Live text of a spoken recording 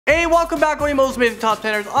Hey, welcome back to Most Amazing Top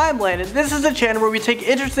 10ers. I'm Landon. This is a channel where we take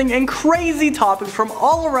interesting and crazy topics from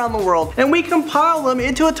all around the world and we compile them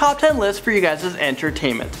into a top 10 list for you guys'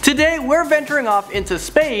 entertainment. Today, we're venturing off into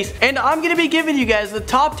space and I'm going to be giving you guys the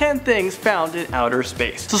top 10 things found in outer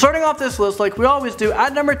space. So starting off this list like we always do,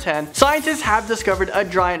 at number 10, scientists have discovered a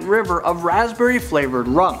giant river of raspberry flavored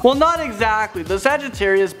rum. Well, not exactly. The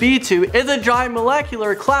Sagittarius B2 is a giant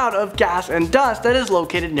molecular cloud of gas and dust that is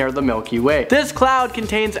located near the Milky Way. This cloud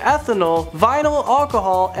contains ethanol, vinyl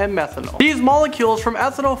alcohol, and methanol. These molecules from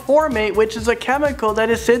ethanol formate, which is a chemical that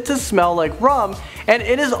is said to smell like rum, and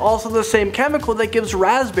it is also the same chemical that gives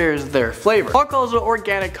raspberries their flavor. Alcohol is an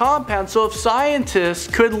organic compound, so if scientists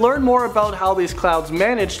could learn more about how these clouds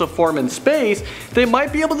manage to form in space, they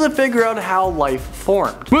might be able to figure out how life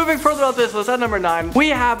formed. Moving further up this list, at number 9, we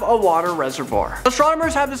have a water reservoir.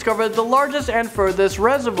 Astronomers have discovered the largest and furthest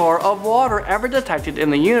reservoir of water ever detected in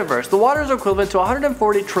the universe. The water is equivalent to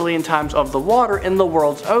 140 trillion times of the water in the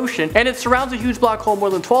world's ocean, and it surrounds a huge black hole more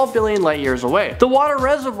than 12 billion light years away. The water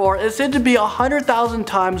reservoir is said to be 100,000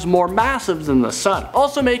 times more massive than the sun.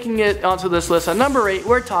 Also making it onto this list at number 8,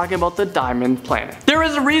 we're talking about the diamond planet. There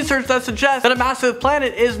is research that suggests that a massive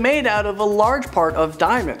planet is made out of a large part of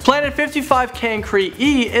diamonds. Planet 55 Cancri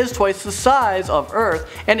E is twice the size of Earth,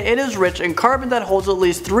 and it is rich in carbon that holds at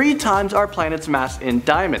least 3 times our planet's mass in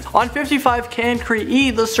diamonds. On 55 Cancri E,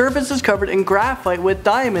 the surface is covered in graphite with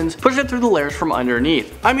diamonds pushing through the layers from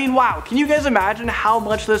underneath. I mean, wow, can you guys imagine how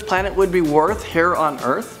much this planet would be worth here on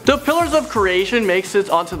Earth? The Pillars of Creation makes it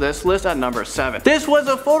onto this list at number 7. This was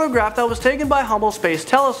a photograph that was taken by Hubble Space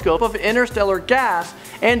Telescope of interstellar gas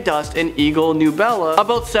and dust in Eagle Nubella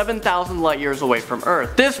about 7,000 light years away from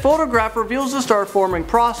Earth. This photograph reveals the star forming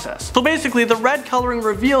process. So basically, the red coloring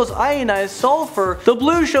reveals ionized sulfur, the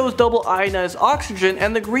blue shows double ionized oxygen,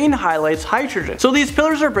 and the green highlights hydrogen. So these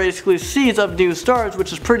pillars are basically seeds of new stars,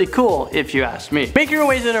 which is pretty cool if you ask me. Making our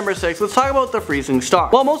way to number 6, let's talk about the freezing star.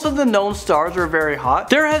 While most of the known stars are very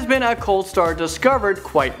hot, there has been a cold star discovered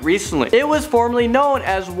quite recently. It was formerly known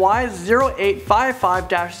as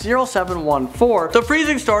Y0855-0714. The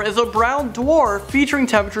freezing star is a brown dwarf featuring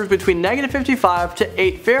temperatures between -55 to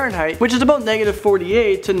 8 Fahrenheit, which is about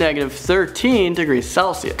 -48 to -13 degrees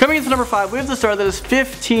Celsius. Coming into number 5, we have the star that is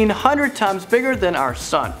 1,500 times bigger than our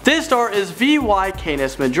sun. This star is VY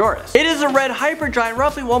Canis Majoris. It is a red hypergiant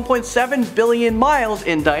roughly 1.7 billion miles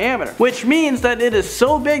in diameter, which means that it is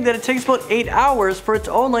so big that it takes about 8 hours for its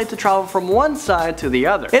own light to travel from one side to the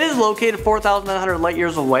other. It is located 4,900 light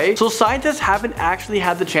years away, so scientists haven't actually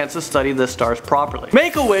had the chance to study the stars properly.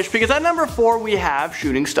 Make a wish, because at number 4 we have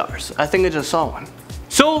shooting stars. I think I just saw one.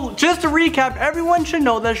 So just to recap, everyone should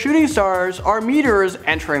know that shooting stars are meteors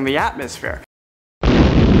entering the atmosphere.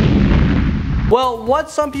 Well, what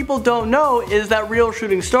some people don't know is that real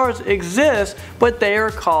shooting stars exist, but they are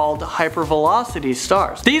called hypervelocity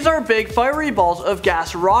stars. These are big fiery balls of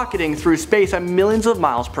gas rocketing through space at millions of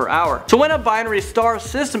miles per hour. So when a binary star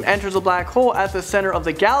system enters a black hole at the center of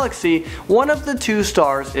the galaxy, one of the two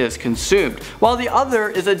stars is consumed, while the other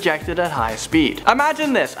is ejected at high speed.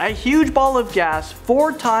 Imagine this, a huge ball of gas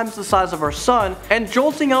 4 times the size of our sun and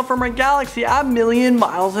jolting out from our galaxy at a million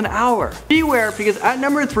miles an hour. Beware, because at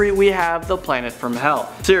number 3 we have the planet from hell.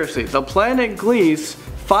 Seriously, the planet Gliese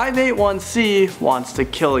 581c wants to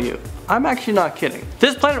kill you. I'm actually not kidding.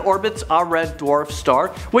 This planet orbits a red dwarf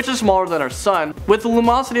star, which is smaller than our sun, with a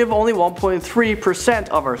luminosity of only 1.3%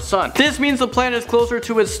 of our sun. This means the planet is closer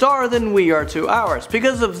to its star than we are to ours.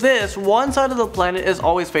 Because of this, one side of the planet is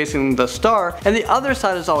always facing the star, and the other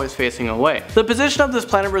side is always facing away. The position of this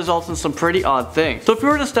planet results in some pretty odd things. So if you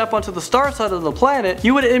were to step onto the star side of the planet,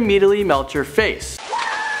 you would immediately melt your face.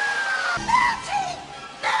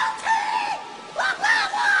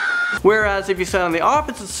 Whereas if you sat on the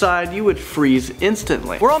opposite side, you would freeze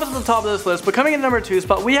instantly. We're almost at the top of this list, but coming in number 2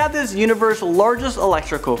 spot, we have this universe's largest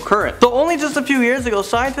electrical current. So only just a few years ago,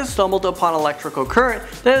 scientists stumbled upon electrical current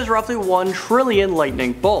that is roughly 1 trillion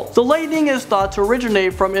lightning bolts. The lightning is thought to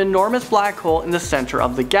originate from an enormous black hole in the center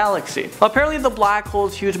of the galaxy. Apparently the black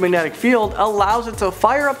hole's huge magnetic field allows it to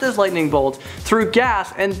fire up this lightning bolt through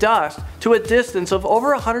gas and dust to a distance of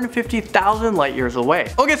over 150,000 light years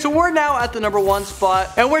away. Okay, so we're now at the number 1 spot,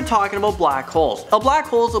 and we're talking about black holes. A black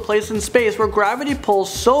hole is a place in space where gravity pulls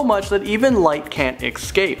so much that even light can't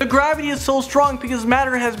escape. The gravity is so strong because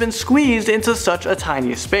matter has been squeezed into such a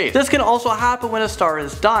tiny space. This can also happen when a star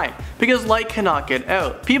is dying. because light cannot get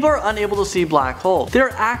out. People are unable to see black holes. They're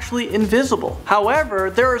actually invisible. However,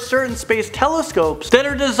 there are certain space telescopes that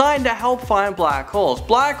are designed to help find black holes.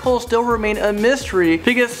 Black holes still remain a mystery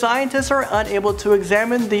because scientists are unable to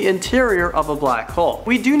examine the interior of a black hole.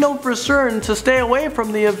 We do know for certain to stay away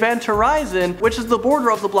from the event horizon, which is the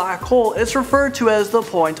border of the black hole. It's referred to as the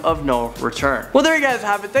point of no return. Well, there you guys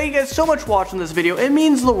have it. Thank you guys so much for watching this video. It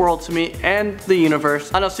means the world to me and the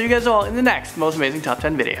universe. And I'll see you guys all in the next most amazing top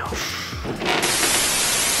 10 video.